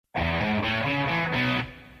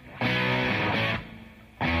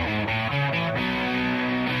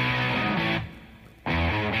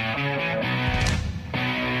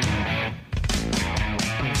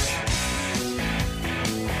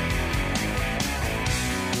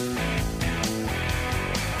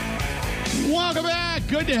Welcome back.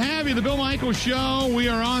 Good to have you. The Bill Michaels Show. We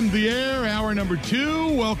are on the air, hour number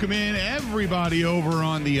 2. Welcome in everybody over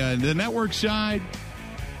on the network side,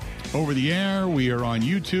 over the air. We are on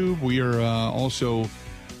YouTube. We are also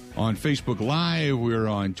on Facebook Live. We are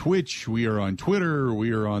on Twitch. We are on Twitter.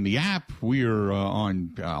 We are on the app. We are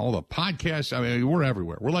on all the podcasts. I mean, we're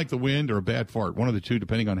everywhere. We're like the wind or a bad fart, one of the two,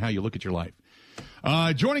 depending on how you look at your life.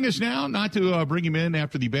 Joining us now, not to bring him in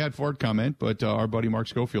after the bad fart comment, but our buddy Mark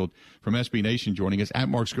Schofield from SB Nation joining us. At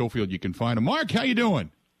Mark Schofield, you can find him. Mark, how you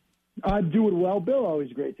doing? I'm doing well, Bill.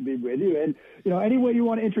 Always great to be with you. And, any way you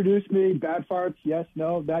want to introduce me, bad farts, yes,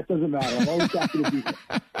 no, that doesn't matter. I'm always happy to do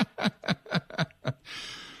that.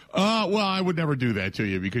 Well, I would never do that to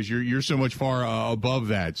you because you're so much far above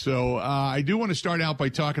that. So I do want to start out by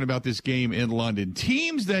talking about this game in London.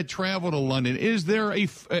 Teams that travel to London, is there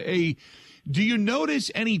do you notice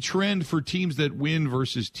any trend for teams that win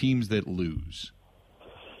versus teams that lose?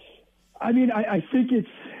 I mean, I think it's,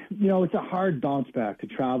 it's a hard bounce back to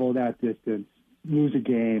travel that distance, lose a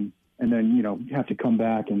game, and then, you have to come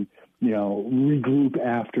back and, regroup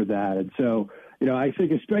after that. And so, I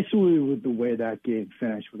think especially with the way that game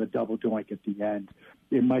finished with a double doink at the end,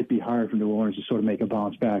 it might be hard for New Orleans to sort of make a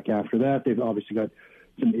bounce back after that. They've obviously got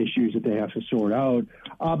some issues that they have to sort out.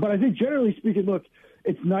 But I think generally speaking, look,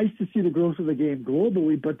 it's nice to see the growth of the game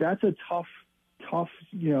globally, but that's a tough,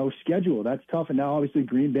 schedule. That's tough. And now obviously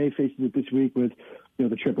Green Bay faces it this week with,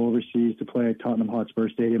 the trip overseas to play at Tottenham Hotspur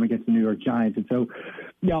Stadium against the New York Giants. And so,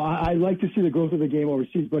 I like to see the growth of the game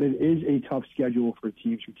overseas, but it is a tough schedule for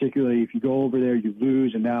teams, particularly if you go over there, you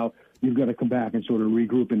lose, and now you've got to come back and sort of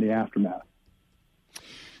regroup in the aftermath.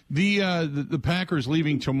 The Packers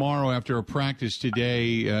leaving tomorrow after a practice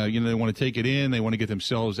today, they want to take it in. They want to get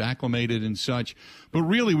themselves acclimated and such. But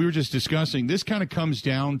really, we were just discussing, this kind of comes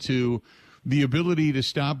down to the ability to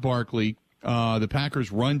stop Barkley. The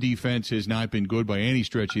Packers' run defense has not been good by any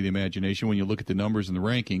stretch of the imagination when you look at the numbers and the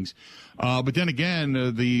rankings. But then again,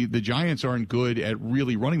 the Giants aren't good at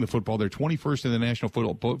really running the football. They're 21st in the National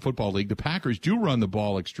Football League. The Packers do run the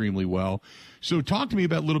ball extremely well. So talk to me a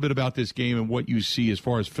little bit about this game and what you see as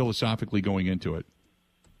far as philosophically going into it.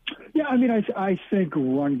 Yeah, I mean, I think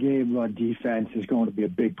run game, run defense is going to be a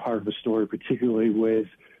big part of the story, particularly with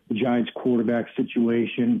the Giants' quarterback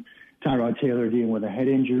situation. Tyrod Taylor dealing with a head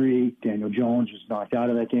injury. Daniel Jones was knocked out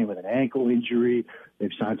of that game with an ankle injury. They've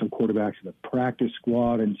signed some quarterbacks to the practice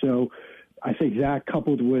squad. And so I think that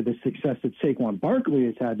coupled with the success that Saquon Barkley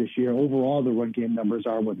has had this year, overall the run game numbers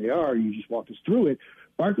are what they are. You just walked us through it.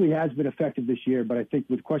 Barkley has been effective this year, but I think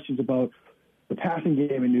with questions about the passing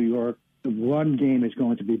game in New York, the run game is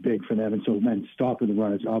going to be big for them. And so then stopping the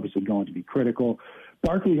run is obviously going to be critical.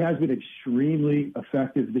 Barkley has been extremely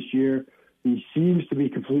effective this year. He seems to be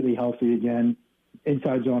completely healthy again.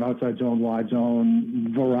 Inside zone, outside zone, wide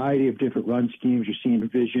zone, variety of different run schemes. You're seeing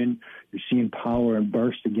vision, you're seeing power and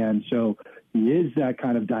burst again. So he is that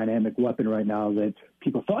kind of dynamic weapon right now that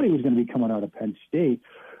people thought he was going to be coming out of Penn State.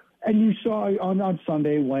 And you saw on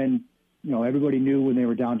Sunday when, everybody knew when they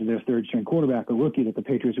were down to their third string quarterback, a rookie, that the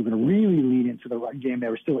Patriots were going to really lean into the run game. They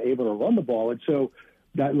were still able to run the ball. And so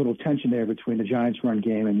that little tension there between the Giants' run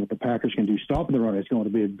game and what the Packers can do stopping the run is going to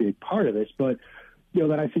be a big part of this. But,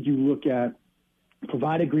 then I think you look at,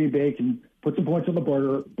 provided Green Bay can put some points on the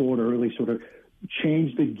board or at least sort of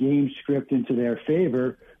change the game script into their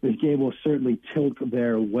favor, this game will certainly tilt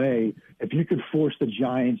their way. If you could force the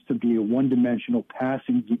Giants to be a one-dimensional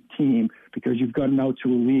passing team because you've gotten out to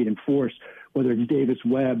a lead and force whether it's Davis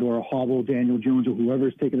Webb or a hobble Daniel Jones or whoever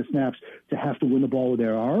is taking the snaps to have to win the ball with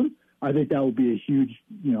their arm, I think that would be a huge,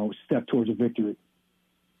 step towards a victory.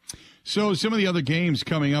 So some of the other games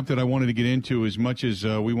coming up that I wanted to get into, as much as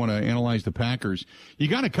we want to analyze the Packers, you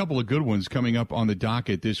got a couple of good ones coming up on the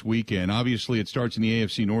docket this weekend. Obviously, it starts in the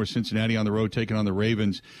AFC North, Cincinnati on the road taking on the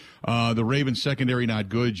Ravens. The Ravens secondary not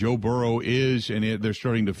good. Joe Burrow is, and they're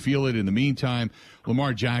starting to feel it. In the meantime,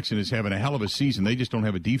 Lamar Jackson is having a hell of a season. They just don't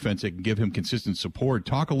have a defense that can give him consistent support.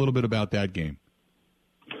 Talk a little bit about that game.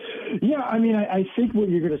 Yeah, I mean, I think what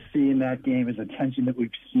you're going to see in that game is a tension that we've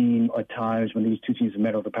seen at times when these two teams have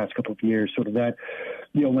met over the past couple of years, sort of that,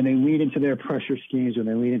 when they lead into their pressure schemes, when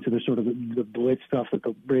they lead into the sort of the blitz stuff that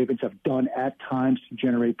the Ravens have done at times to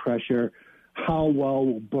generate pressure, how well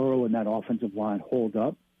will Burrow and that offensive line hold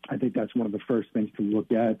up? I think that's one of the first things to look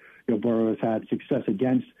at. Burrow has had success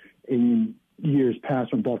against in years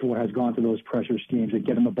past when Baltimore has gone to those pressure schemes and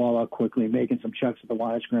getting the ball out quickly, making some checks at the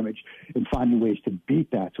line of scrimmage and finding ways to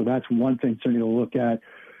beat that. So that's one thing certainly to look at.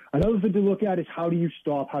 Another thing to look at is how do you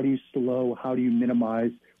stop, how do you slow, how do you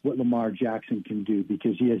minimize what Lamar Jackson can do,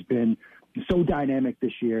 because he has been so dynamic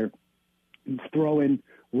this year, throwing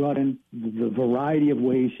running, the variety of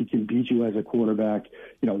ways he can beat you as a quarterback.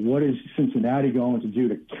 What is Cincinnati going to do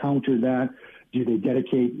to counter that? Do they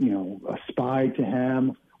dedicate, a spy to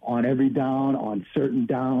him on every down, on certain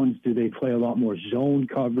downs? Do they play a lot more zone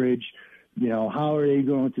coverage? How are they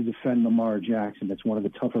going to defend Lamar Jackson? That's one of the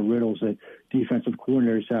tougher riddles that defensive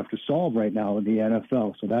coordinators have to solve right now in the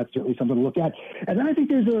NFL. So that's certainly something to look at. And then I think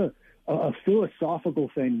there's a philosophical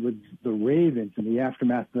thing with the Ravens in the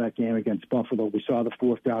aftermath of that game against Buffalo. We saw the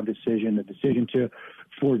fourth down decision, the decision to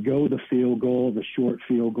forego the field goal, the short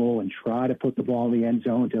field goal, and try to put the ball in the end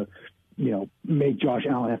zone to, make Josh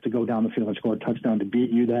Allen have to go down the field and score a touchdown to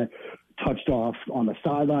beat you. That touched off on the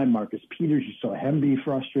sideline. Marcus Peters, you saw him be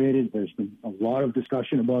frustrated. There's been a lot of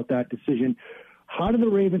discussion about that decision. How do the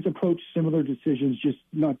Ravens approach similar decisions,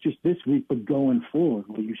 not just this week, but going forward?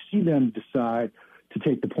 Will you see them decide to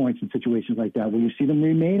take the points in situations like that? Will you see them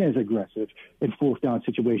remain as aggressive in fourth down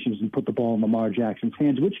situations and put the ball in Lamar Jackson's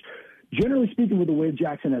hands, which, generally speaking, with the way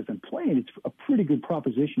Jackson has been playing, it's a pretty good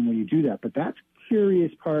proposition when you do that. But that's the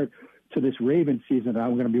curious part to this Ravens season that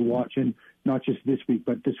I'm going to be watching, not just this week,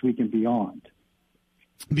 but this week and beyond.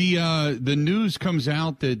 The news comes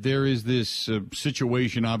out that there is this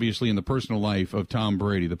situation, obviously, in the personal life of Tom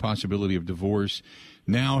Brady, the possibility of divorce.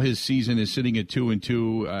 Now his season is sitting at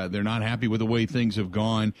 2-2. They're not happy with the way things have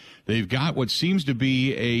gone. They've got what seems to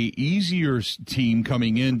be a easier team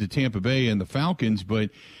coming into Tampa Bay and the Falcons, but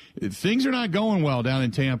things are not going well down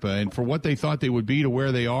in Tampa. And for what they thought they would be to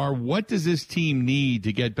where they are, what does this team need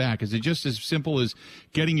to get back? Is it just as simple as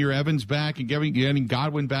getting your Evans back and getting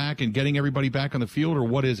Godwin back and getting everybody back on the field, or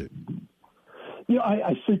what is it?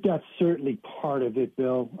 I think that's certainly part of it,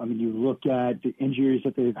 Bill. I mean, you look at the injuries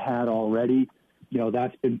that they've had already.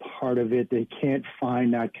 That's been part of it. They can't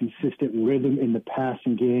find that consistent rhythm in the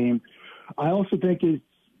passing game. I also think we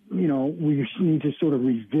need to sort of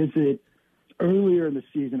revisit earlier in the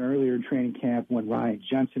season, earlier in training camp, when Ryan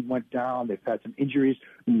Jensen went down. They've had some injuries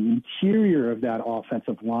in the interior of that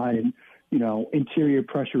offensive line. And, interior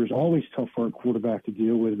pressure is always tough for a quarterback to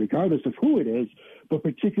deal with, regardless of who it is, but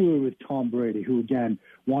particularly with Tom Brady, who, again,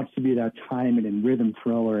 wants to be that timing and rhythm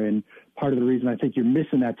thrower. And part of the reason I think you're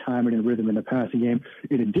missing that timing and rhythm in the passing game,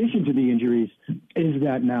 in addition to the injuries, is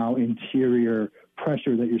that now interior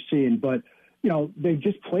pressure that you're seeing. But they've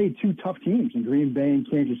just played two tough teams in Green Bay and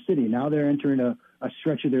Kansas City. Now they're entering a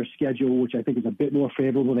stretch of their schedule, which I think is a bit more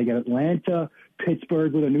favorable. They get Atlanta,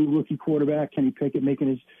 Pittsburgh with a new rookie quarterback, Kenny Pickett,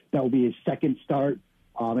 that will be his second start.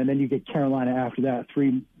 And then you get Carolina after that,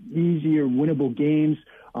 3 easier, winnable games.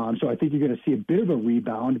 So I think you're going to see a bit of a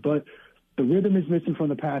rebound. But the rhythm is missing from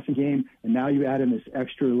the passing game, and now you add in this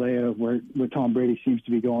extra layer of where Tom Brady seems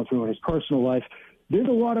to be going through in his personal life. There's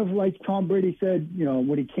a lot of, like Tom Brady said,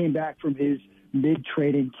 when he came back from his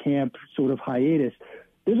mid-training camp sort of hiatus,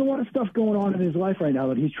 there's a lot of stuff going on in his life right now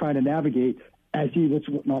that he's trying to navigate as he, let's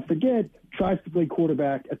not forget, tries to play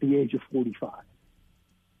quarterback at the age of 45.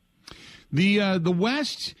 The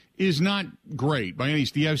West is not great by any.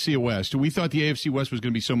 The AFC West. We thought the AFC West was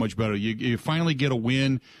going to be so much better. You finally get a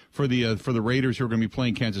win for the Raiders, who are going to be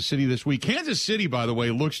playing Kansas City this week. Kansas City, by the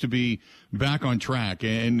way, looks to be back on track,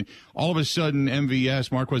 and all of a sudden,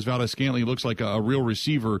 MVS Marquez Valdes-Scantling looks like a real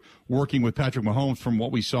receiver working with Patrick Mahomes from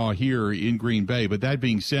what we saw here in Green Bay. But that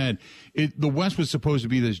being said, the West was supposed to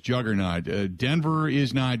be this juggernaut. Denver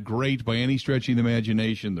is not great by any stretch of the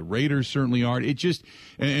imagination. The Raiders certainly aren't.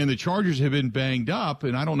 And the Chargers have been banged up,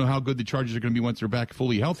 and I don't know how good the Chargers are going to be once they're back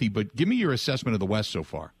fully healthy. But give me your assessment of the West so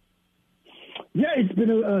far. Yeah, it's been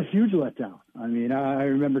a huge letdown. I mean, I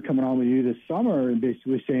remember coming on with you this summer and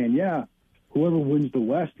basically saying, whoever wins the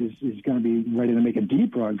West is going to be ready to make a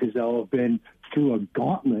deep run, because they'll have been through a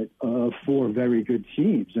gauntlet of 4 very good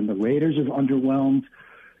teams. And the Raiders have underwhelmed.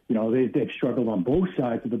 They've struggled on both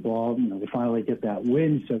sides of the ball. They finally get that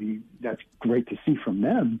win, so that's great to see from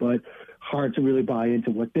them, but hard to really buy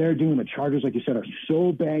into what they're doing. The Chargers, like you said, are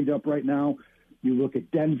so banged up right now. You look at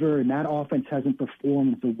Denver, and that offense hasn't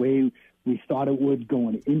performed the way we thought it would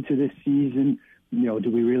going into this season.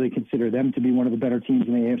 Do we really consider them to be one of the better teams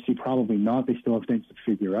in the AFC? Probably not. They still have things to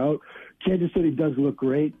figure out. Kansas City does look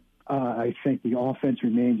great. I think the offense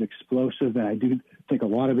remains explosive, and I do think a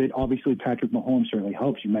lot of it, obviously, Patrick Mahomes certainly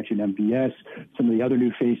helps. You mentioned MVS, some of the other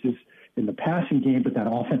new faces in the passing game, but that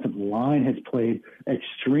offensive line has played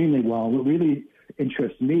extremely well. What really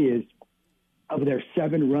interests me is, of their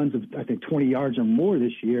 7 runs of, I think, 20 yards or more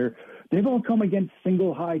this year, they've all come against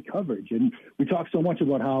single high coverage. And we talk so much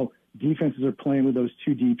about how defenses are playing with those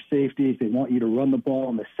 2 deep safeties. They want you to run the ball.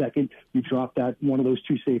 And the second you drop one of those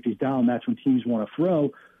 2 safeties down, that's when teams want to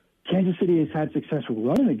throw. Kansas City has had success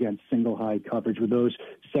running against single high coverage with those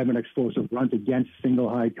 7 explosive runs against single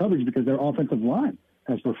high coverage, because their offensive line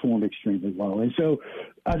has performed extremely well. And so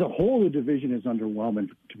as a whole, the division is underwhelming,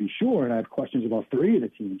 to be sure, and I have questions about 3 of the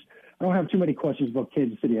teams. I don't have too many questions about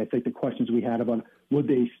Kansas City. I think the questions we had about would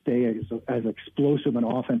they stay as explosive an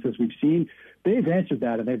offense as we've seen, they've answered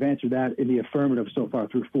that, and they've answered that in the affirmative so far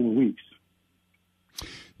through 4 weeks.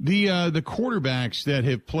 The quarterbacks that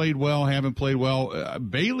have played well, haven't played well.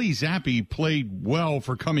 Bailey Zappi played well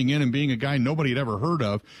for coming in and being a guy nobody had ever heard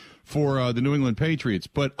of for the New England Patriots.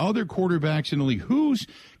 But other quarterbacks in the league, who's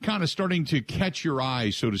kind of starting to catch your eye,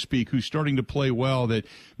 so to speak, who's starting to play well that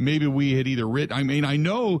maybe we had either written? I mean, I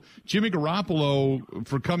know Jimmy Garoppolo,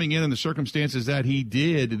 for coming in the circumstances that he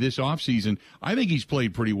did this offseason, I think he's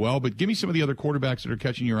played pretty well. But give me some of the other quarterbacks that are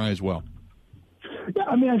catching your eye as well. Yeah,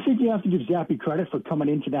 I mean, I think you have to give Zappi credit for coming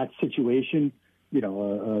into that situation. You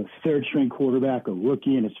know, a third-string quarterback, a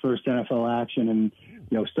rookie in his first NFL action, and,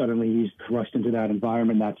 you know, suddenly he's thrust into that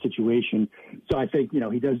environment, that situation. So I think, you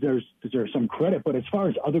know, he deserves some credit. But as far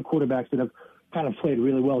as other quarterbacks that have kind of played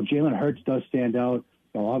really well, Jalen Hurts does stand out.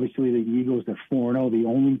 You know, obviously, the Eagles, they're 4-0, the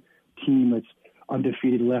only team that's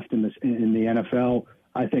undefeated left in the NFL.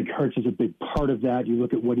 I think Hurts is a big part of that. You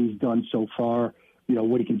look at what he's done so far. You know,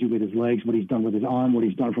 what he can do with his legs, what he's done with his arm, what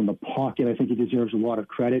he's done from the pocket. I think he deserves a lot of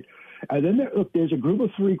credit. And then there's a group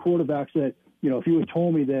of 3 quarterbacks that, you know, if you had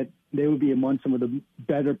told me that they would be among some of the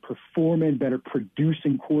better performing, better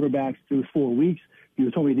producing quarterbacks through 4 weeks, if you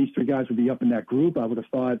had told me these 3 guys would be up in that group, I would have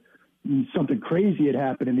thought something crazy had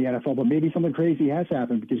happened in the NFL, but maybe something crazy has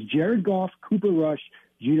happened because Jared Goff, Cooper Rush,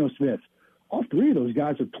 Geno Smith, all 3 of those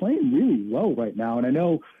guys are playing really well right now. And I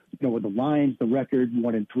know, you know, with the Lions, the record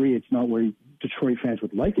 1-3, it's not where Detroit fans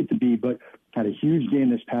would like it to be, but had a huge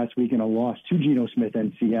game this past week and a loss to Geno Smith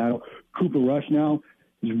and Seattle. Cooper Rush now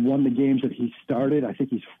has won the games that he started. I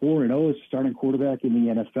think he's 4-0 as a starting quarterback in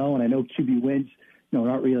the NFL. And I know QB wins, you know,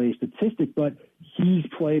 not really a statistic, but he's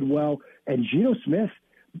played well. And Geno Smith,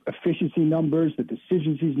 efficiency numbers, the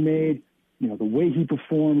decisions he's made, you know, the way he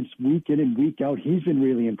performs week in and week out, he's been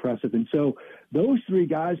really impressive. And so those 3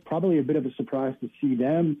 guys, probably a bit of a surprise to see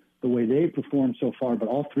them the way they've performed so far, but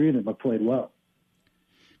all 3 of them have played well.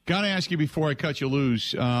 Got to ask you before I cut you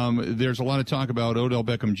loose, there's a lot of talk about Odell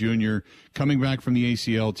Beckham Jr. coming back from the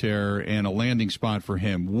ACL tear and a landing spot for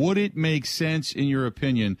him. Would it make sense, in your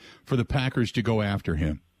opinion, for the Packers to go after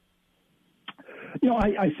him? You know,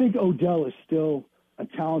 I think Odell is still a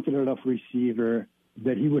talented enough receiver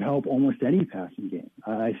that he would help almost any passing game.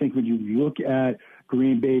 I think when you look at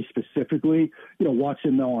Green Bay specifically, you know,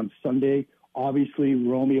 watching them on Sunday, obviously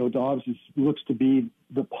Romeo Doubs looks to be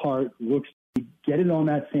the part, looks to be getting on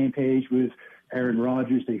that same page with Aaron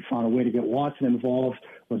Rodgers. They found a way to get Watson involved.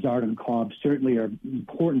 Lazard and Cobb certainly are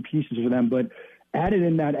important pieces for them, but added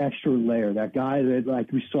in that extra layer, that guy that,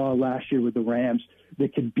 like we saw last year with the Rams,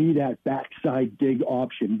 that could be that backside dig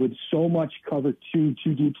option with so much cover two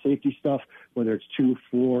deep safety stuff, whether it's 2,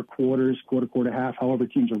 4 quarters, quarter, half, however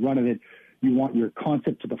teams are running it. You want your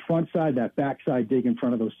concept to the front side, that backside dig in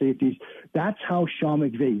front of those safeties. That's how Sean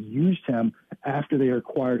McVay used him after they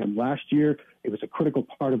acquired him last year. It was a critical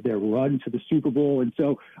part of their run to the Super Bowl. And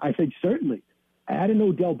so I think certainly adding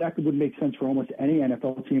Odell Beckham would make sense for almost any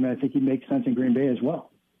NFL team, and I think he'd make sense in Green Bay as well.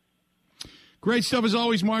 Great stuff as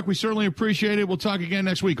always, Mark. We certainly appreciate it. We'll talk again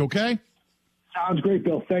next week, okay? Sounds great,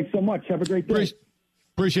 Bill. Thanks so much. Have a great day.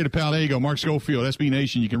 Appreciate it, pal. There you go. Mark Schofield, SB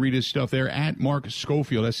Nation. You can read his stuff there at Mark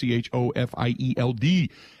Schofield, Schofield,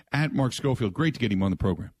 at Mark Schofield. Great to get him on the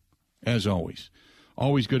program, as always.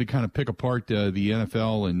 Always good to kind of pick apart the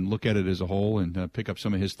NFL and look at it as a whole and pick up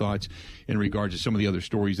some of his thoughts in regards to some of the other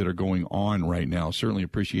stories that are going on right now. Certainly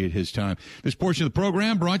appreciate his time. This portion of the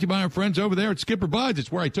program brought to you by our friends over there at Skipper Buds.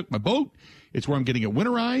 It's where I took my boat. It's where I'm getting it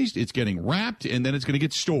winterized. It's getting wrapped, and then it's going to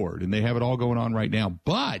get stored. And they have it all going on right now.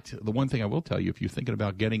 But the one thing I will tell you, if you're thinking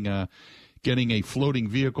about getting a floating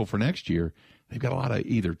vehicle for next year, they've got a lot of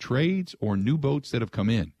either trades or new boats that have come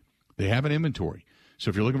in. They have an inventory. So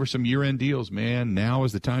if you're looking for some year-end deals, man, now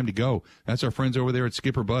is the time to go. That's our friends over there at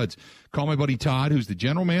Skipper Buds. Call my buddy Todd, who's the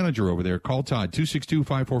general manager over there. Call Todd,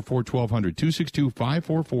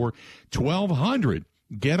 262-544-1200, 262-544-1200.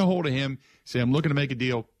 Get a hold of him. Say, I'm looking to make a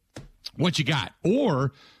deal. What you got?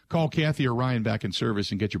 Or call Kathy or Ryan back in service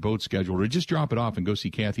and get your boat scheduled, or just drop it off and go see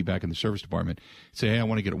Kathy back in the service department. Say, hey, I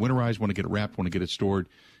want to get it winterized, want to get it wrapped, want to get it stored.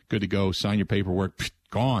 Good to go. Sign your paperwork. Psh,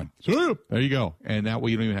 gone. There you go. And that way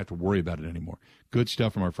you don't even have to worry about it anymore. Good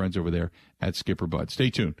stuff from our friends over there at Skipper Bud. Stay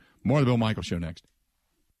tuned. More of the Bill Michaels Show next.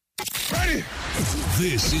 Ready?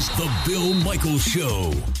 This is the Bill Michaels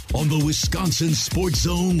Show on the Wisconsin Sports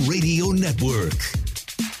Zone Radio Network.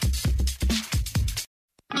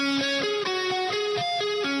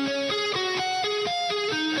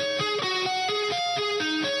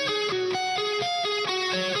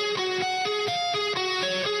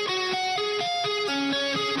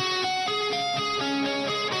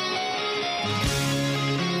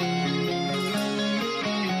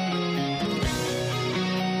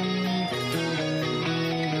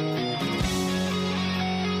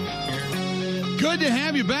 Good to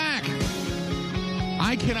have you back.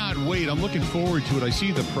 I cannot wait. I'm looking forward to it. I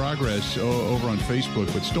see the progress over on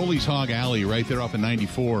Facebook, but Stoley's Hog Alley right there off of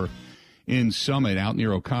 94 in Summit out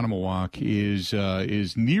near Oconomowoc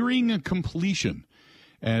is nearing completion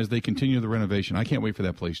as they continue the renovation. I can't wait for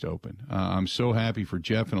that place to open. I'm so happy for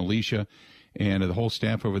Jeff and Alicia and the whole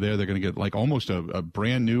staff over there. They're going to get like almost a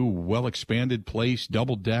brand new, well-expanded place,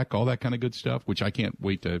 double deck, all that kind of good stuff, which I can't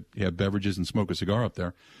wait to have beverages and smoke a cigar up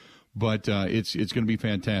there. But it's going to be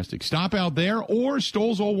fantastic. Stop out there or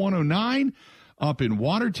Stoll's Old 109 up in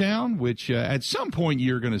Watertown, which at some point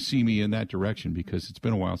you're going to see me in that direction because it's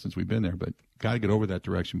been a while since we've been there, but got to get over that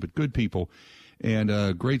direction. But good people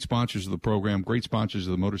and great sponsors of the program, great sponsors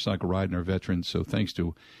of the motorcycle ride and our veterans. So thanks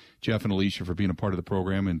to Jeff and Alicia for being a part of the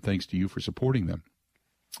program, and thanks to you for supporting them.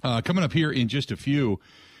 Coming up here in just a few,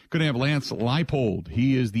 going to have Lance Leipold.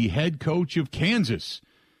 He is the head coach of Kansas,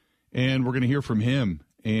 and we're going to hear from him.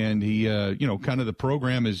 And he, kind of the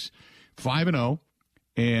program is 5-0,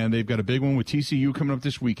 and they've got a big one with TCU coming up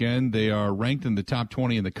this weekend. They are ranked in the top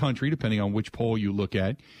 20 in the country, depending on which poll you look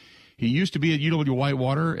at. He used to be at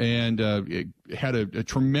UW-Whitewater and had a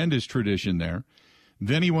tremendous tradition there.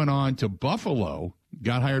 Then he went on to Buffalo,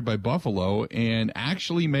 got hired by Buffalo, and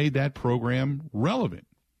actually made that program relevant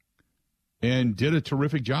and did a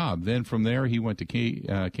terrific job. Then from there, he went to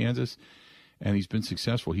Kansas. And he's been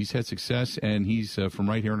successful. He's had success, and he's from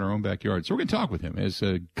right here in our own backyard. So we're going to talk with him as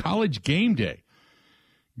College Game Day.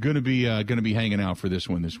 Going to be hanging out for this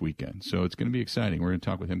one this weekend. So it's going to be exciting. We're going to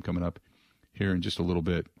talk with him coming up here in just a little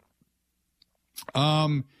bit.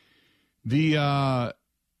 The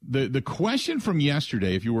question from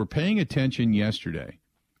yesterday, if you were paying attention yesterday,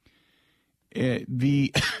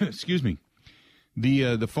 the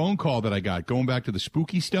phone call that I got going back to the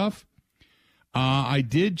spooky stuff, I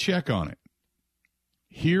did check on it.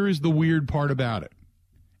 Here is the weird part about it.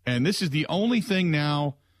 And this is the only thing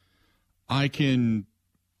now I can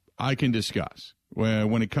discuss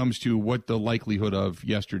when it comes to what the likelihood of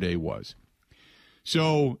yesterday was.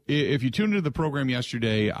 So if you tuned into the program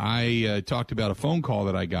yesterday, I talked about a phone call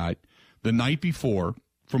that I got the night before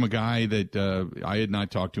from a guy that I had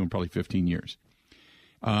not talked to in probably 15 years.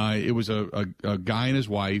 It was a guy and his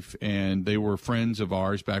wife, and they were friends of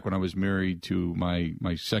ours back when I was married to my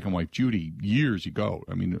second wife, Judy, years ago.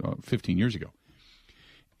 15 years ago.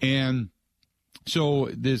 And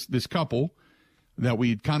so this couple that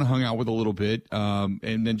we'd kind of hung out with a little bit and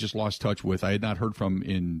then just lost touch with, I had not heard from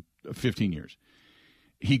in 15 years.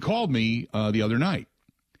 He called me the other night,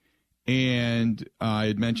 and I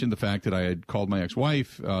had mentioned the fact that I had called my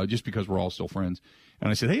ex-wife just because we're all still friends. And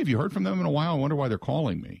I said, hey, have you heard from them in a while? I wonder why they're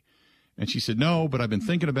calling me. And she said, no, but I've been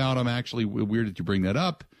thinking about them. Actually, weird that you bring that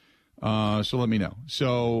up. So let me know.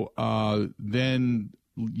 So then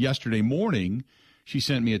yesterday morning, she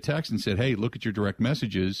sent me a text and said, hey, look at your direct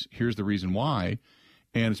messages. Here's the reason why.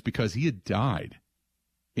 And it's because he had died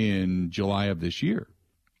in July of this year.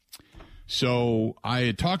 So I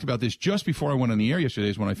had talked about this just before I went on the air yesterday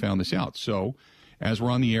is when I found this out. So as we're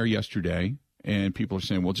on the air yesterday and people are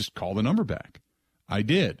saying, well, just call the number back. I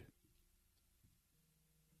did.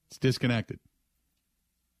 It's disconnected.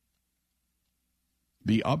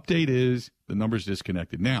 The update is the number's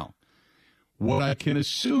disconnected. Now, what I can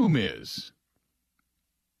assume is,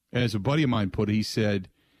 as a buddy of mine put it, he said,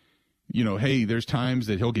 hey, there's times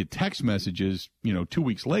that he'll get text messages, 2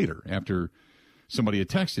 weeks later after somebody had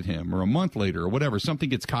texted him, or a month later, or whatever. Something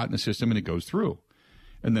gets caught in the system and it goes through.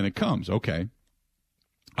 And then it comes. Okay.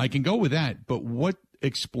 I can go with that, but what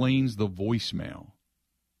explains the voicemail?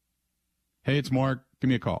 Hey, it's Mark. Give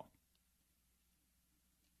me a call.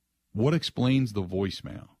 What explains the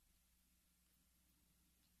voicemail?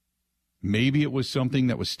 Maybe it was something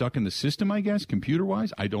that was stuck in the system, I guess,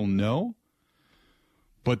 computer-wise. I don't know.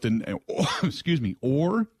 But then,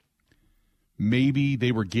 or maybe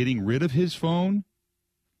they were getting rid of his phone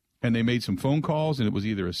and they made some phone calls and it was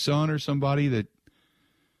either a son or somebody that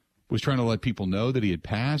was trying to let people know that he had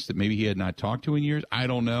passed, that maybe he had not talked to in years. I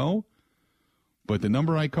don't know. But the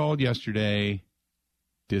number I called yesterday,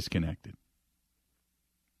 disconnected.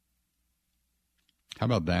 How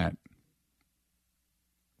about that?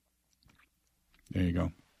 There you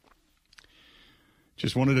go.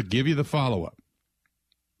 Just wanted to give you the follow-up.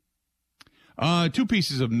 Two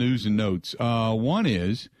pieces of news and notes. One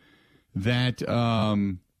is that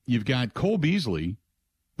you've got Cole Beasley,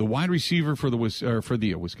 the wide receiver for the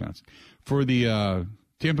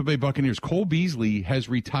Tampa Bay Buccaneers. Cole Beasley has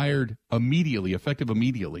retired immediately, effective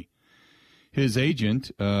immediately. His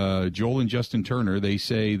agent, Joel and Justin Turner, they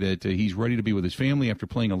say that he's ready to be with his family after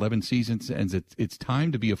playing 11 seasons, and it's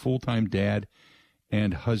time to be a full-time dad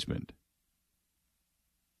and husband.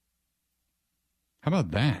 How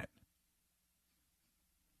about that?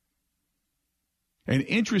 An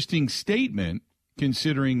interesting statement,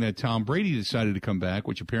 considering that Tom Brady decided to come back,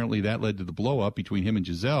 which apparently that led to the blow-up between him and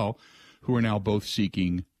Giselle, who are now both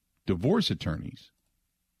seeking divorce attorneys.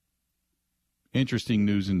 Interesting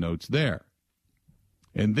news and notes there.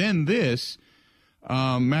 And then this,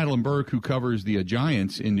 Madeline Burke, who covers the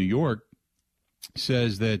Giants in New York,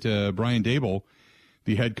 says that Brian Daboll,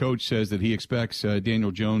 the head coach, says that he expects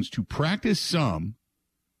Daniel Jones to practice some,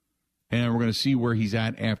 and we're going to see where he's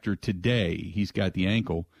at after today. He's got the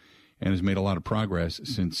ankle and has made a lot of progress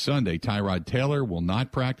since Sunday. Tyrod Taylor will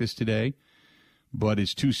not practice today, but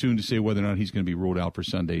it's too soon to say whether or not he's going to be ruled out for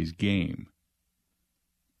Sunday's game.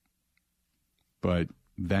 But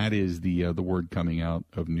that is the word coming out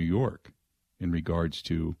of New York in regards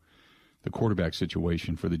to the quarterback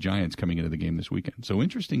situation for the Giants coming into the game this weekend. So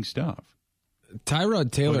interesting stuff.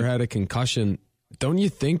 Tyrod Taylor had a concussion. Don't you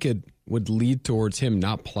think it would lead towards him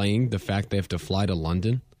not playing, the fact they have to fly to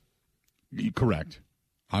London? Correct.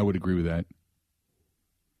 I would agree with that.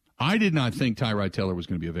 I did not think Tyrod Taylor was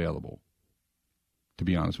going to be available, to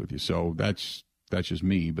be honest with you. So that's just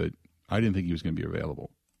me, but I didn't think he was going to be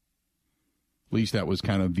available. At least that was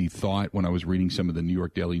kind of the thought when I was reading some of the New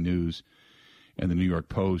York Daily News and the New York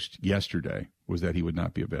Post yesterday, was that he would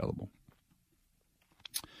not be available.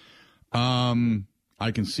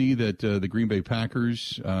 I can see that the Green Bay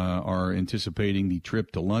Packers are anticipating the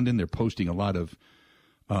trip to London. They're posting a lot of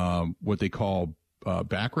what they call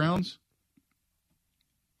backgrounds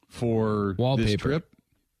for this trip.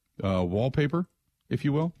 Wallpaper, if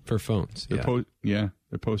you will. For phones, they're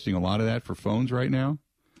posting a lot of that for phones right now.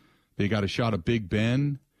 They got a shot of Big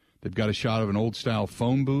Ben. They've got a shot of an old-style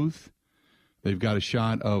phone booth. They've got a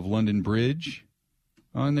shot of London Bridge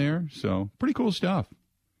on there. So pretty cool stuff.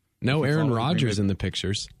 No Aaron Rodgers in the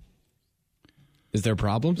pictures. Is there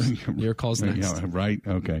problems? Your call's next. Yeah, right?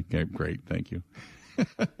 Okay, great. Thank you.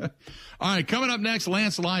 All right, coming up next,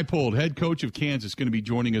 Lance Leipold, head coach of Kansas, going to be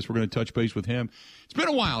joining us. We're going to touch base with him. It's been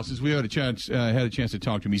a while since we had a chance to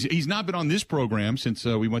talk to him. He's not been on this program since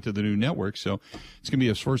we went to the new network, so it's going to be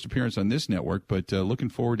his first appearance on this network, but looking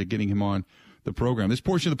forward to getting him on the program. This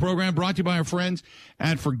portion of the program brought to you by our friends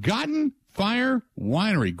at Forgotten Fire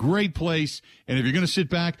Winery. Great place. And if you're going to sit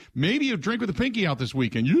back, maybe you drink with a pinky out this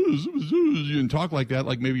weekend. You talk like that,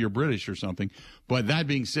 like maybe you're British or something. But that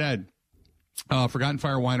being said, Forgotten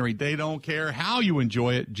Fire Winery, they don't care how you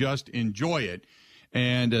enjoy it, just enjoy it.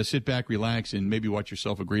 And sit back, relax, and maybe watch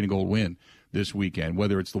yourself a green and gold win this weekend.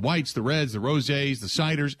 Whether it's the whites, the reds, the rosés, the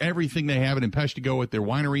ciders, everything they have it in Peshtigo at their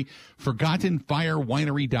winery.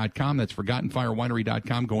 ForgottenFireWinery.com. That's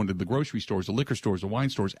ForgottenFireWinery.com. Go into the grocery stores, the liquor stores, the wine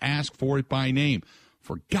stores. Ask for it by name.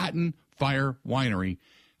 Forgotten Fire Winery.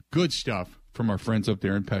 Good stuff from our friends up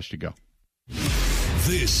there in Peshtigo.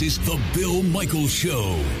 This is the Bill Michaels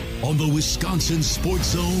Show on the Wisconsin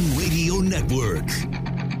Sports Zone Radio Network.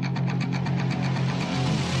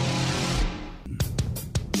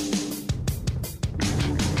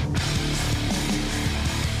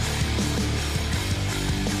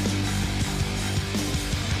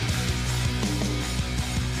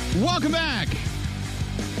 Welcome back.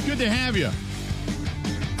 Good to have you.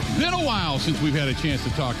 Been a while since we've had a chance to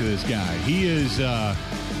talk to this guy.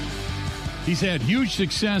 He's had huge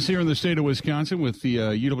success here in the state of Wisconsin with the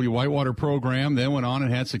UW Whitewater program, then went on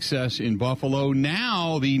and had success in Buffalo.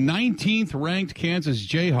 Now the 19th ranked Kansas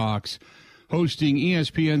Jayhawks hosting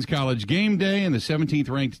ESPN's College Game Day, and the 17th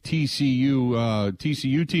ranked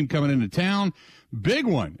TCU team coming into town. Big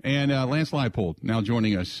one. And Lance Leipold now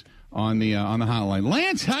joining us on the hotline.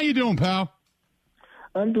 Lance, how you doing, pal?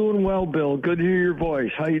 I'm doing well, Bill. Good to hear your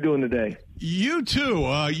voice. How you doing today? You too.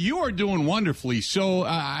 You are doing wonderfully. So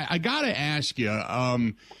I got to ask you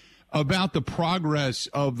about the progress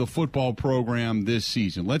of the football program this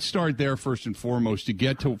season. Let's start there first and foremost to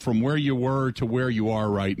get to from where you were to where you are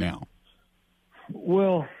right now.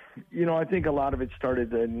 Well, I think a lot of it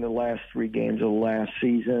started in the last 3 games of the last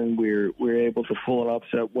season. We were able to pull an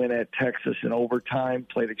upset win at Texas in overtime,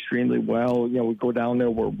 played extremely well. We go down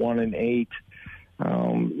there, we're 1-8.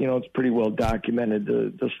 It's pretty well documented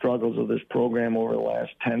the struggles of this program over the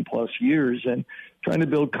last 10-plus years, and trying to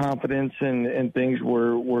build confidence and things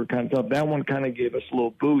were kind of tough. That one kind of gave us a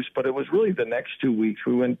little boost, but it was really the next 2 weeks.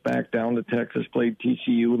 We went back down to Texas, played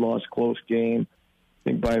TCU, lost close game, I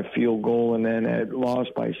think by a field goal, and then had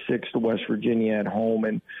lost by 6 to West Virginia at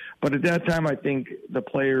home. But at that time, I think the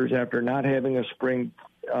players, after not having a spring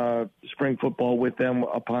football with them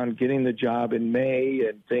upon getting the job in May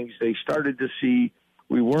and things, they started to see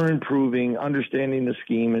we were improving, understanding the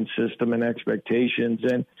scheme and system and expectations,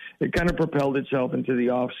 and it kind of propelled itself into the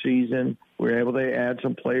off season. We were able to add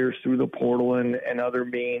some players through the portal and other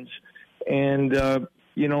means. And,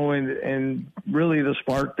 and really the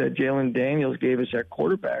spark that Jalen Daniels gave us at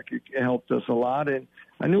quarterback, it helped us a lot. And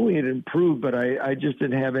I knew we had improved, but I just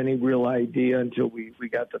didn't have any real idea until we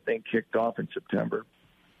got the thing kicked off in September.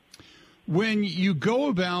 When you go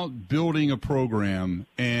about building a program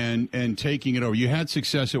and taking it over, you had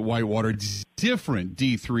success at Whitewater, different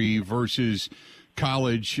D3 versus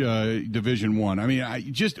college Division I. I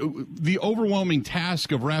mean, just the overwhelming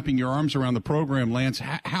task of wrapping your arms around the program, Lance,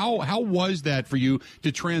 how was that for you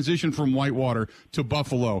to transition from Whitewater to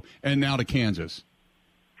Buffalo and now to Kansas?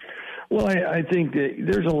 Well, I think that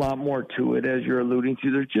there's a lot more to it, as you're alluding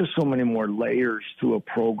to. There's just so many more layers to a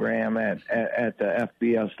program at the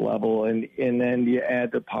FBS level, and then you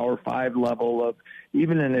add the Power 5 level of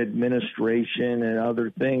even in administration and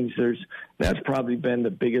other things. That's probably been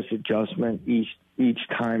the biggest adjustment each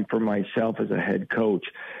time for myself as a head coach.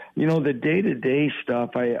 The day-to-day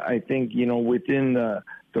stuff, I think, within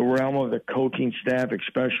the realm of the coaching staff,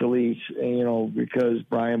 especially, because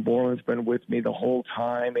Brian Borland's been with me the whole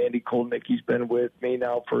time. Andy Kolnicki's been with me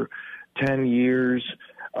now for 10 years.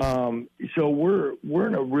 So we're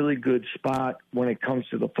in a really good spot when it comes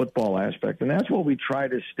to the football aspect. And that's what we try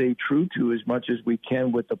to stay true to as much as we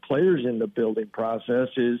can with the players in the building process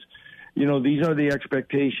is, these are the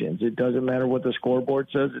expectations. It doesn't matter what the scoreboard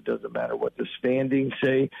says. It doesn't matter what the standings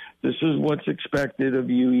say. This is what's expected of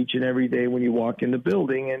you each and every day when you walk in the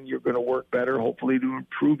building, and you're going to work better, hopefully, to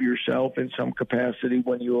improve yourself in some capacity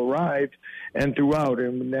when you arrive and throughout.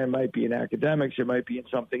 And that might be in academics. It might be in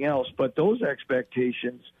something else. But those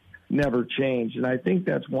expectations never change. And I think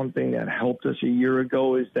that's one thing that helped us a year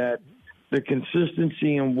ago is that the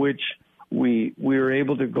consistency in which we were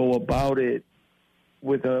able to go about it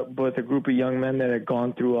with a group of young men that had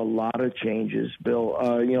gone through a lot of changes, Bill.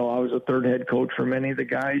 I was a third head coach for many of the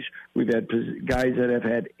guys. We've had guys that have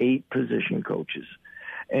had 8 position coaches.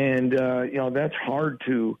 And, that's hard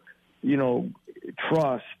to,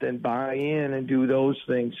 trust and buy in and do those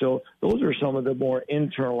things. So those are some of the more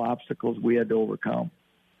internal obstacles we had to overcome.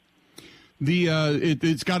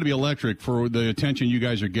 It's got to be electric for the attention you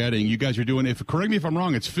guys are getting. You guys are doing, correct me if I'm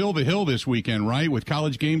wrong, it's Phil the Hill this weekend, right? With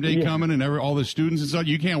College Game Day coming and all the students and stuff.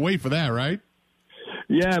 You can't wait for that, right?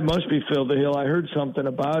 Yeah, it must be Phil the Hill. I heard something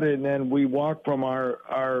about it, and then we walked from our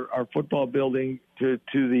football building to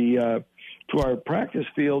our practice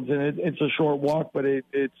fields, and it's a short walk, but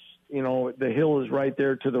it's the hill is right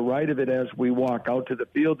there to the right of it as we walk out to the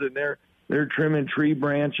field, and they're trimming tree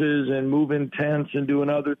branches and moving tents and doing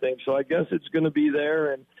other things. So I guess it's going to be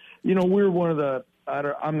there. And, we're one of the,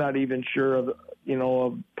 I'm not even sure of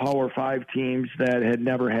Power 5 teams that had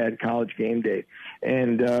never had College Game Day.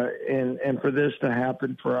 And for this to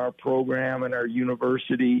happen for our program and our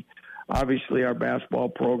university, obviously our basketball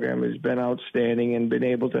program has been outstanding and been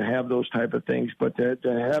able to have those type of things. But to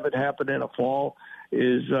have it happen in a fall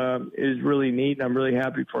is really neat, and I'm really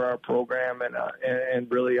happy for our program and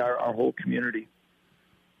really our whole community.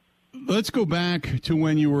 Let's go back to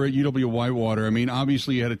when you were at UW Whitewater. I mean,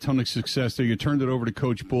 obviously you had a ton of success there. You turned it over to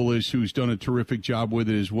Coach Bullish, who's done a terrific job with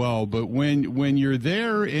it as well. But when you're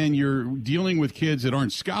there and you're dealing with kids that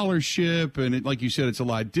aren't scholarship, and like you said, it's a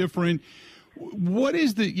lot different. What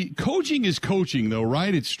is coaching is coaching, though,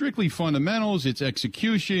 right? It's strictly fundamentals, it's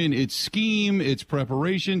execution, it's scheme, it's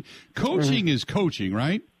preparation. Coaching is coaching,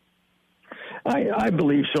 right? I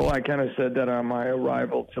believe so. I kind of said that on my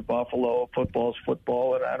arrival to Buffalo. Football's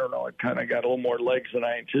football, and I don't know, it kind of got a little more legs than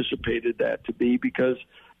I anticipated that to be, because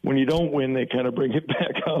when you don't win, they kind of bring it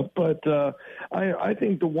back up. But I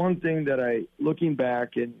think the one thing that looking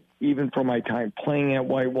back, and even from my time playing at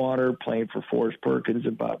Whitewater, playing for Forrest Perkins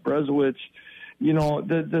and Bob Brezowitz,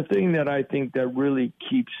 the thing that I think that really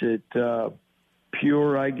keeps it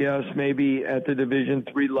pure, I guess, maybe at the Division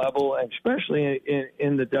III level, especially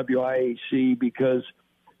in the WIAC, because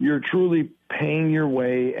you're truly paying your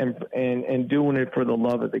way and doing it for the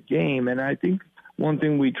love of the game. And I think one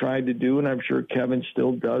thing we tried to do, and I'm sure Kevin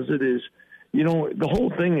still does it, is, the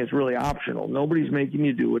whole thing is really optional. Nobody's making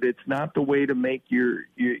you do it. It's not the way to make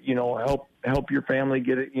help your family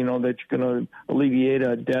get it, that's going to alleviate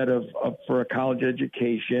a debt for a college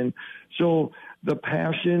education. So the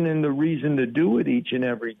passion and the reason to do it each and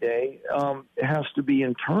every day has to be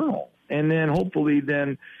internal. And then hopefully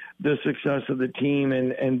then the success of the team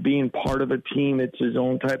and being part of a team. It's his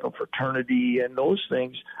own type of fraternity, and those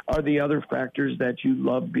things are the other factors that you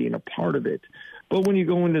love being a part of it. But when you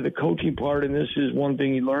go into the coaching part, and this is one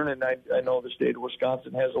thing you learn, and I know the state of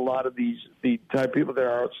Wisconsin has a lot of the type of people that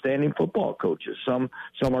are outstanding football coaches. Some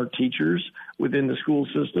are teachers within the school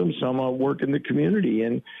system, some work in the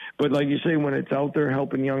community. But like you say, when it's out there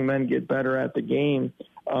helping young men get better at the game,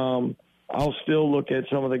 I'll still look at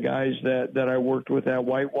some of the guys that I worked with at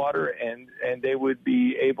Whitewater, and they would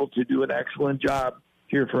be able to do an excellent job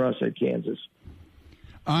here for us at Kansas.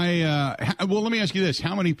 Well, let me ask you this.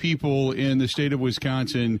 How many people in the state of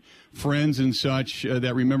Wisconsin, friends and such,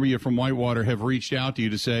 that remember you from Whitewater have reached out to you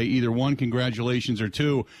to say either one, congratulations, or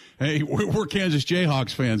two, hey, we're Kansas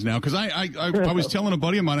Jayhawks fans now? Because I was telling a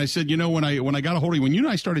buddy of mine, I said, when I got a hold of you, when you and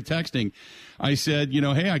I started texting, I said,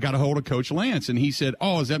 hey, I got a hold of Coach Lance. And he said,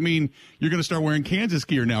 does that mean you're going to start wearing Kansas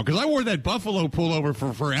gear now? Because I wore that Buffalo pullover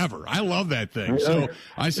for forever. I love that thing. So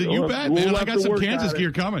I said, you bet, man. I got some Kansas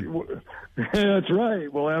gear coming. That's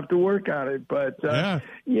right. We'll have to work on it. But, yeah,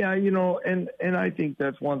 and I think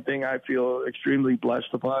that's one thing I feel extremely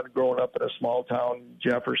blessed about, growing up in a small town,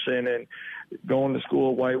 Jefferson, and going to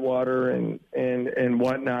school at Whitewater and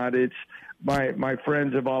whatnot. It's my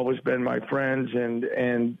friends have always been my friends,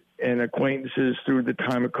 and acquaintances through the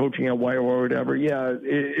time of coaching at Whitewater or whatever. Yeah,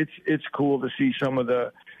 it's cool to see some of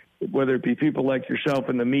the, whether it be people like yourself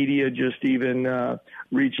in the media, just even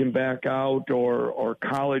reaching back out, or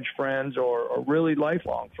college friends, or really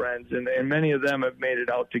lifelong friends. And many of them have made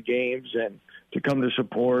it out to games and to come to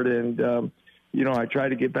support. And, I try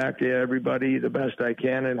to get back to everybody the best I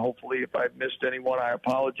can. And hopefully if I've missed anyone, I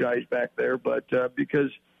apologize back there. But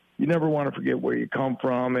because you never want to forget where you come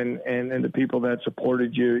from and the people that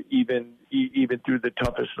supported you, even through the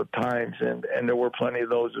toughest of times. And there were plenty of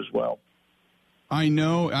those as well. I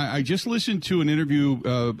know. I just listened to an interview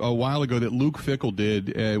a while ago that Luke Fickell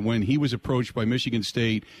did when he was approached by Michigan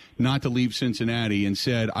State not to leave Cincinnati, and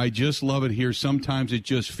said, I just love it here. Sometimes it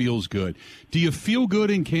just feels good. Do you feel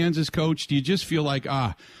good in Kansas, Coach? Do you just feel like,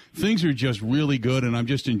 things are just really good and I'm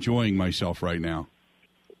just enjoying myself right now?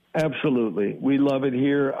 Absolutely. We love it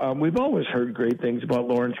here. We've always heard great things about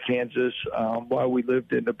Lawrence, Kansas. While we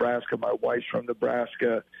lived in Nebraska, my wife's from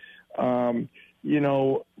Nebraska.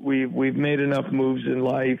 We've made enough moves in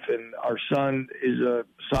life, and our son is a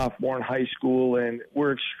sophomore in high school, and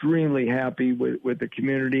we're extremely happy with the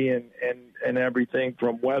community and everything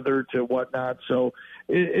from weather to whatnot. So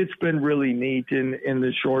it's been really neat in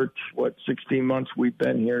the short, 16 months we've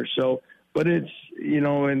been here. So, but it's,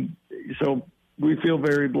 and so we feel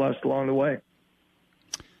very blessed along the way.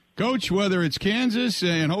 Coach, whether it's Kansas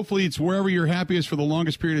and hopefully it's wherever you're happiest for the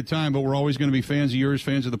longest period of time, but we're always going to be fans of yours,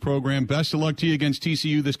 fans of the program. Best of luck to you against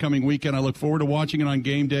TCU this coming weekend. I look forward to watching it on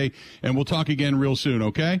game day, and we'll talk again real soon,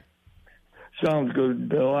 okay? Sounds good,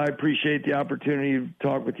 Bill. I appreciate the opportunity to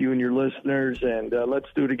talk with you and your listeners, and let's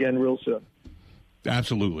do it again real soon.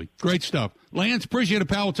 Absolutely. Great stuff. Lance, appreciate it,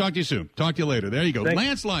 pal. We'll talk to you soon. Talk to you later. There you go. Thanks.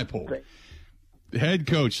 Lance Leipold, head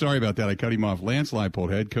coach. Sorry about that. I cut him off. Lance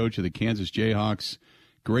Leipold, head coach of the Kansas Jayhawks.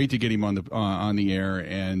 Great to get him on the air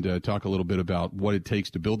and talk a little bit about what it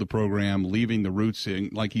takes to build the program, leaving the roots,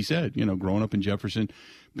 like he said, growing up in Jefferson,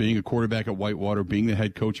 being a quarterback at Whitewater, being the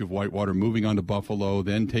head coach of Whitewater, moving on to Buffalo,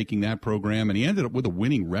 then taking that program, and he ended up with a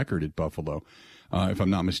winning record at Buffalo, if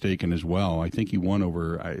I'm not mistaken, as well. I think he won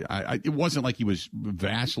over. It wasn't like he was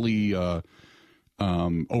vastly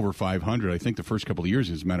over 500. I think the first couple of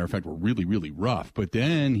years, as a matter of fact, were really, really rough. But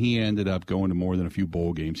then he ended up going to more than a few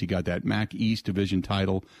bowl games. He got that MAC East Division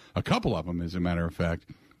title, a couple of them, as a matter of fact,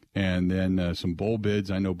 and then some bowl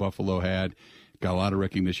bids I know Buffalo had. Got a lot of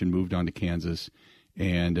recognition, moved on to Kansas,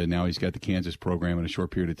 and now he's got the Kansas program in a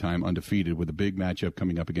short period of time undefeated, with a big matchup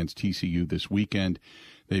coming up against TCU this weekend.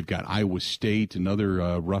 They've got Iowa State,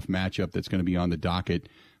 another rough matchup that's going to be on the docket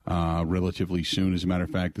relatively soon. As a matter of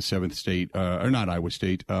fact, the seventh state, or not Iowa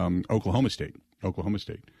State, Oklahoma State,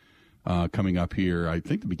 coming up here, I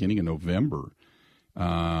think the beginning of November.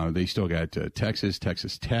 They still got Texas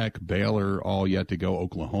Tech, Baylor, all yet to go,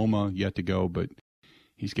 Oklahoma yet to go, but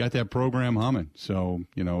he's got that program humming. So,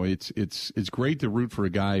 it's great to root for a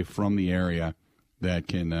guy from the area that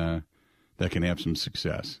can have some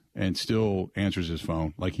success and still answers his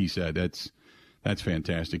phone. Like he said, that's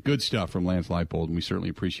fantastic. Good stuff from Lance Leipold, and we certainly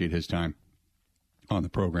appreciate his time on the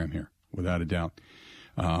program here, without a doubt.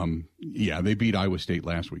 They beat Iowa State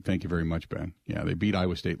last week. Thank you very much, Ben. Yeah, they beat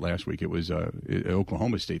Iowa State last week. It was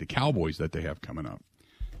Oklahoma State, the Cowboys that they have coming up.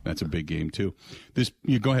 That's a big game, too.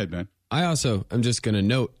 Go ahead, Ben. I also am just going to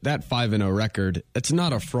note that 5-0 record, it's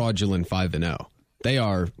not a fraudulent 5-0. They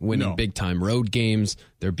are winning big-time road games.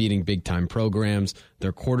 They're beating big-time programs.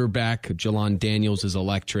 Their quarterback, Jalon Daniels, is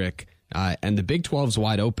electric. And the Big 12's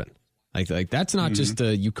wide open. Like that's not just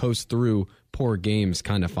you coast through poor games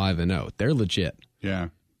kind of 5-0. They're legit. Yeah.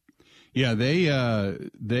 Yeah, they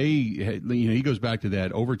he goes back to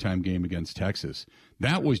that overtime game against Texas.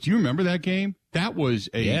 That was, do you remember that game? That was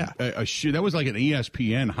that was like an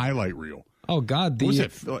ESPN highlight reel. Oh God, was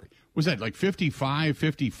that like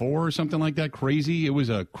 55-54 or something like that? Crazy. It was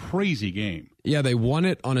a crazy game. Yeah, they won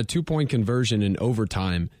it on a 2-point conversion in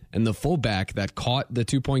overtime, and the fullback that caught the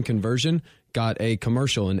 2-point conversion got a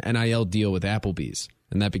commercial, an NIL deal with Applebee's,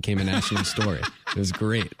 and that became a national story. It was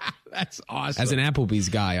great. That's awesome. As an Applebee's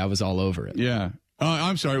guy, I was all over it. Yeah.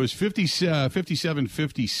 I'm sorry. It was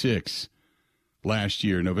 57-56 last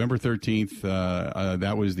year, November 13th.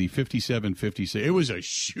 That was the 57-56. It was a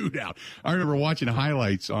shootout. I remember watching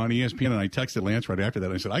highlights on ESPN, and I texted Lance right after that.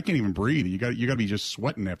 I said, I can't even breathe. You got to be just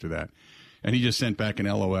sweating after that. And he just sent back an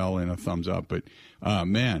LOL and a thumbs up. But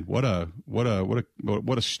man, what a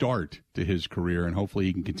start to his career, and hopefully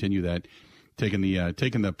he can continue that. Taking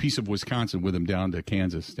the piece of Wisconsin with him down to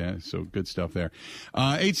Kansas. So good stuff there.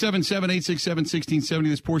 877-867-1670.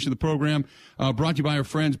 This portion of the program brought to you by our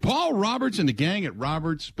friends Paul Roberts and the gang at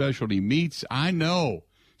Roberts Specialty Meats. I know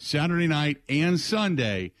Saturday night and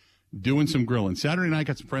Sunday doing some grilling. Saturday night,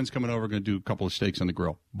 got some friends coming over, going to do a couple of steaks on the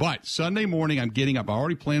grill. But Sunday morning, I'm getting up. I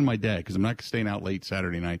already planned my day because I'm not staying out late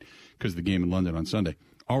Saturday night because of the game in London on Sunday.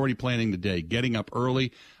 Already planning the day, getting up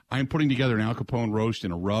early. I'm putting together an Al Capone roast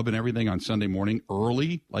and a rub and everything on Sunday morning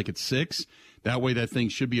early, like at 6. That way that thing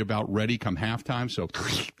should be about ready come halftime. So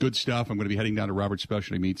good stuff. I'm going to be heading down to Robert's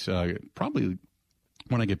Specialty Meats probably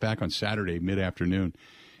when I get back on Saturday, mid-afternoon,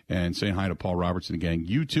 and saying hi to Paul Roberts and the gang.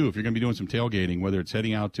 You, too, if you're going to be doing some tailgating, whether it's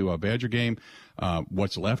heading out to a Badger game,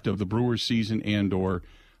 what's left of the Brewers season, and or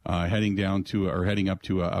heading up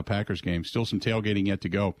to a Packers game, still some tailgating yet to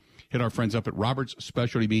go. Hit our friends up at Roberts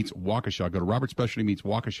Specialty Meats Waukesha. Go to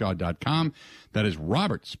robertspecialtymeatswaukesha.com. That is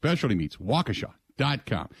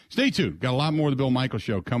robertspecialtymeatswaukesha.com. Stay tuned. Got a lot more of the Bill Michaels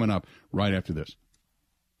Show coming up right after this.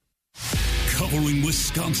 Covering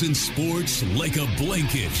Wisconsin sports like a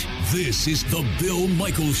blanket. This is the Bill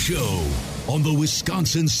Michaels Show on the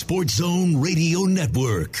Wisconsin Sports Zone Radio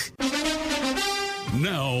Network.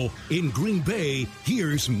 Now, in Green Bay,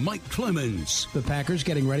 here's Mike Clemens. The Packers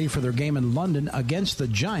getting ready for their game in London against the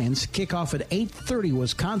Giants. Kickoff at 8:30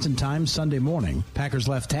 Wisconsin time Sunday morning. Packers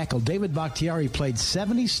left tackle David Bakhtiari played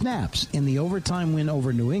 70 snaps in the overtime win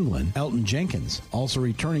over New England. Elton Jenkins, also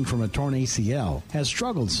returning from a torn ACL, has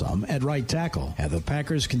struggled some at right tackle. Have the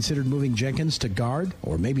Packers considered moving Jenkins to guard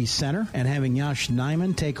or maybe center and having Yosh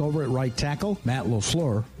Nijman take over at right tackle? Matt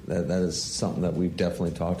LaFleur. That is something that we've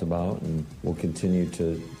definitely talked about, and we'll continue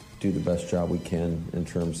to do the best job we can in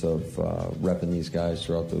terms of repping these guys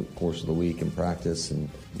throughout the course of the week in practice, and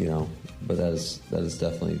but that is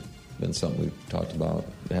definitely been something we've talked about.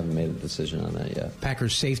 We haven't made a decision on that yet.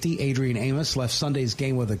 Packers safety Adrian Amos left Sunday's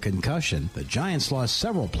game with a concussion. The Giants lost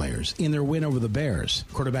several players in their win over the Bears.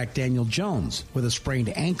 Quarterback Daniel Jones with a sprained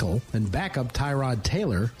ankle, and backup Tyrod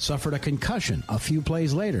Taylor suffered a concussion a few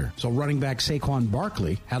plays later. So running back Saquon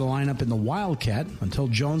Barkley had to line up in the Wildcat until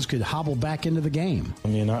Jones could hobble back into the game. I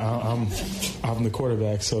mean, I'm the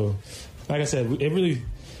quarterback, so like I said,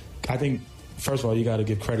 I think first of all, you got to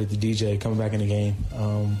give credit to DJ coming back in the game.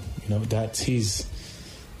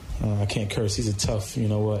 I can't curse. He's a tough,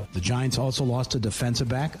 what. The Giants also lost a defensive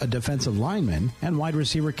back, a defensive lineman, and wide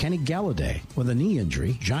receiver Kenny Galladay with a knee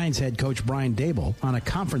injury. Giants head coach Brian Daboll on a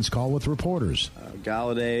conference call with reporters.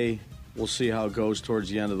 Galladay, we'll see how it goes towards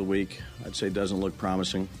the end of the week. I'd say doesn't look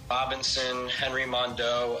promising. Robinson, Henry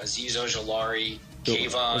Mondeau, Azeez Ojulari,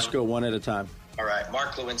 Kayvon. Let's go one at a time. All right,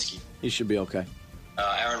 Mark Lewinsky. He should be okay.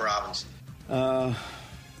 Aaron Robinson.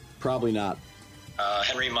 Probably not.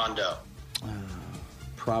 Henry Mondeau.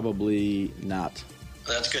 Probably not.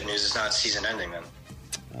 Well, that's good news. It's not season ending then.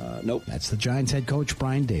 Nope. That's the Giants head coach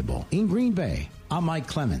Brian Daboll. In Green Bay, I'm Mike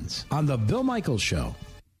Clemens on the Bill Michaels Show.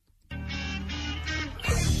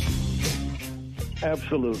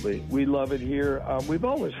 Absolutely. We love it here. We've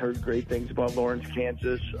always heard great things about Lawrence,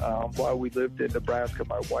 Kansas. While we lived in Nebraska,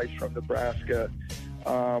 my wife's from Nebraska.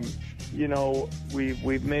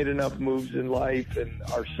 We've made enough moves in life, and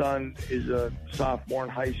our son is a sophomore in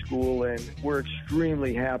high school, and we're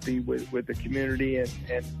extremely happy with the community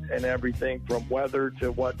and everything from weather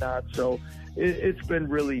to whatnot. So it's been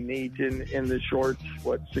really neat in the short,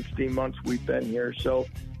 16 months we've been here. So,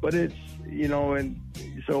 but it's, and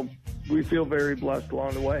so we feel very blessed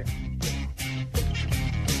along the way.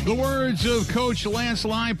 The words of Coach Lance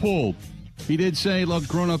Leipold He did say he loved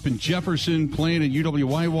growing up in Jefferson, playing at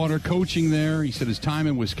UW-Whitewater, coaching there. He said his time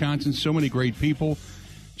in Wisconsin, so many great people.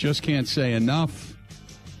 Just can't say enough.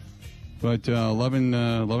 But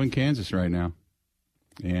loving Kansas right now.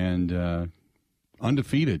 And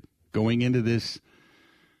undefeated going into this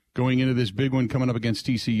big one coming up against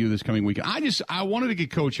TCU this coming weekend. I wanted to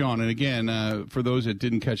get Coach on. And again, for those that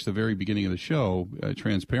didn't catch the very beginning of the show,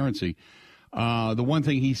 transparency, the one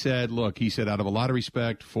thing he said, out of a lot of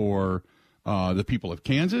respect for the people of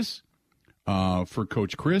Kansas, for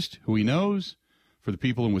Coach Christ, who he knows, for the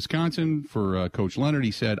people in Wisconsin, for Coach Leonard,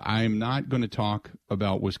 he said, I'm not going to talk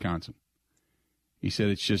about Wisconsin. He said,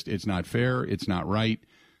 it's not fair, it's not right,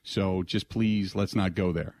 so just please, let's not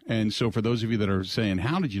go there. And so for those of you that are saying,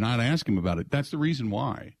 how did you not ask him about it? That's the reason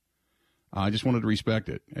why. I just wanted to respect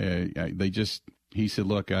it. He said,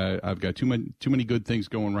 look, I've got too many good things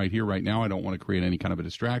going right here, right now. I don't want to create any kind of a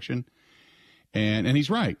distraction. And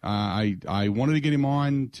he's right. I wanted to get him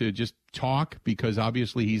on to just talk because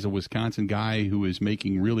obviously he's a Wisconsin guy who is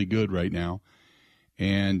making really good right now.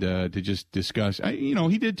 And to just discuss,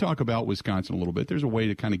 he did talk about Wisconsin a little bit. There's a way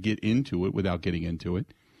to kind of get into it without getting into it.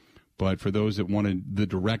 But for those that wanted the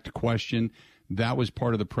direct question, that was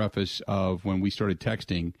part of the preface of when we started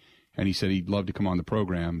texting. And he said he'd love to come on the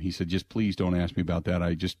program. He said, just please don't ask me about that.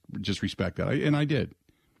 I just respect that. And I did.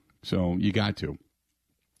 So you got to.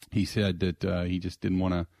 He said that he just didn't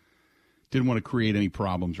want to create any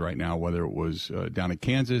problems right now, whether it was down at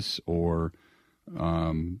Kansas or,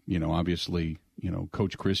 obviously,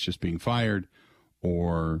 Coach Chris just being fired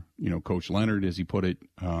or, Coach Leonard, as he put it,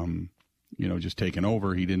 just taking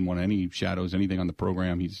over. He didn't want any shadows, anything on the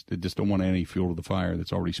program. He just don't want any fuel to the fire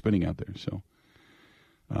that's already spinning out there. So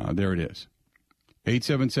there it is.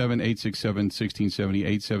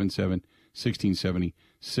 877-867-1670, 877-1670,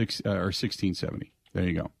 1670. There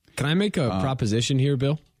you go. Can I make a proposition here,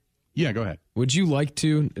 Bill? Yeah, go ahead. Would you like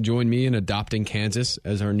to join me in adopting Kansas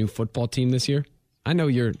as our new football team this year? I know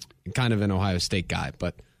you're kind of an Ohio State guy,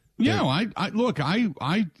 but yeah, I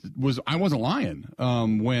wasn't lying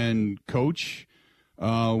when Coach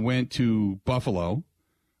went to Buffalo.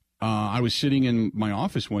 I was sitting in my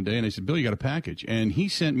office one day and I said, "Bill, you got a package," and he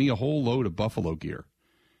sent me a whole load of Buffalo gear,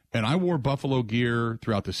 and I wore Buffalo gear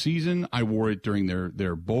throughout the season. I wore it during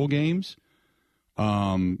their bowl games.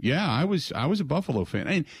 I was a Buffalo fan.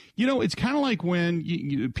 And, it's kind of like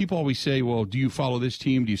when people always say, well, do you follow this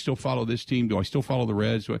team? Do you still follow this team? Do I still follow the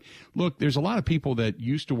Reds? Look, there's a lot of people that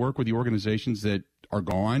used to work with the organizations that are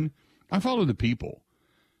gone. I follow the people.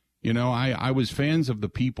 I was fans of the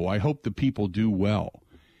people. I hope the people do well.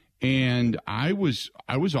 And I was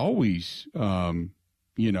always,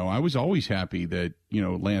 I was always happy that,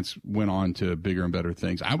 Lance went on to bigger and better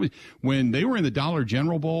things. When they were in the Dollar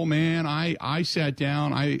General Bowl, man, I sat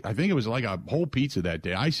down. I think it was like a whole pizza that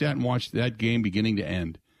day. I sat and watched that game beginning to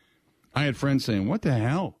end. I had friends saying, what the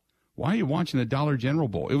hell? Why are you watching the Dollar General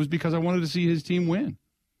Bowl? It was because I wanted to see his team win.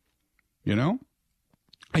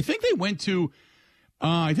 I think they went to,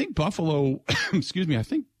 I think Buffalo, excuse me, I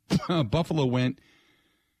think Buffalo went,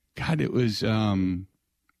 God, it was the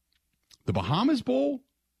Bahamas Bowl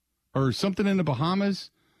or something in the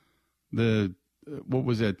Bahamas. What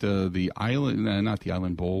was it? The island, not the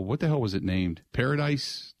Island Bowl. What the hell was it named?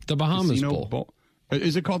 Paradise? The Bahamas Casino Bowl.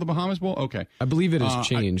 Is it called the Bahamas Bowl? Okay. I believe it has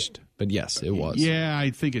changed, but yes, it was. Yeah,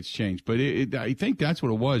 I think it's changed, but I think that's what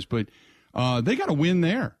it was. But they got a win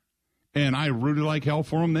there, and I rooted like hell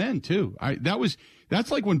for them then too. That's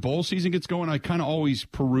like when bowl season gets going. I kind of always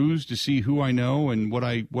peruse to see who I know and what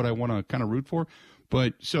I want to kind of root for.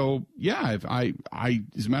 But so yeah, I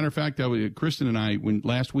as a matter of fact, Kristen and I, when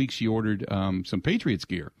last week she ordered some Patriots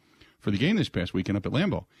gear for the game this past weekend up at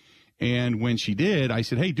Lambeau. And when she did, I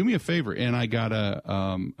said, "Hey, do me a favor," and I got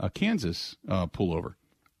a Kansas pullover,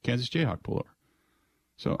 Kansas Jayhawk pullover.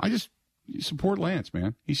 So I just support Lance,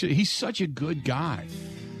 man. He's such a good guy.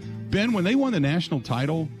 Ben, when they won the national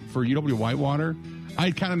title for UW-Whitewater,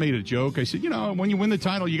 I kind of made a joke. I said, when you win the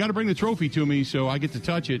title, you got to bring the trophy to me so I get to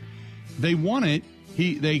touch it. They won it.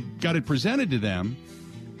 They got it presented to them,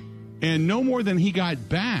 and no more than he got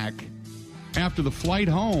back after the flight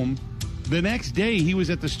home. The next day, he was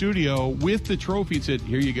at the studio with the trophy and said,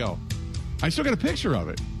 "Here you go." I still got a picture of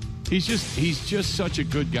it. He's just such a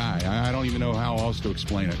good guy. I don't even know how else to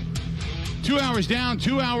explain it. 2 hours down,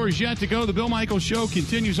 2 hours yet to go. The Bill Michaels Show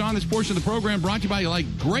continues on. This portion of the program brought to you by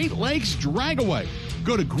Great Lakes Dragaway.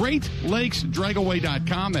 Go to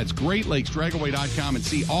GreatLakesDragaway.com. That's GreatLakesDragaway.com and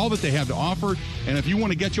see all that they have to offer. And if you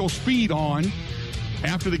want to get your speed on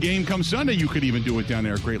after the game comes Sunday, you could even do it down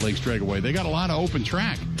there at Great Lakes Dragaway. They got a lot of open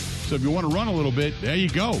track. So if you want to run a little bit, there you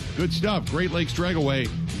go. Good stuff.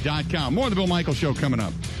 GreatLakesDragaway.com. More of the Bill Michaels Show coming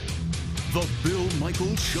up. The Bill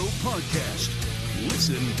Michaels Show podcast.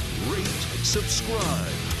 Listen, rate,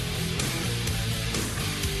 subscribe.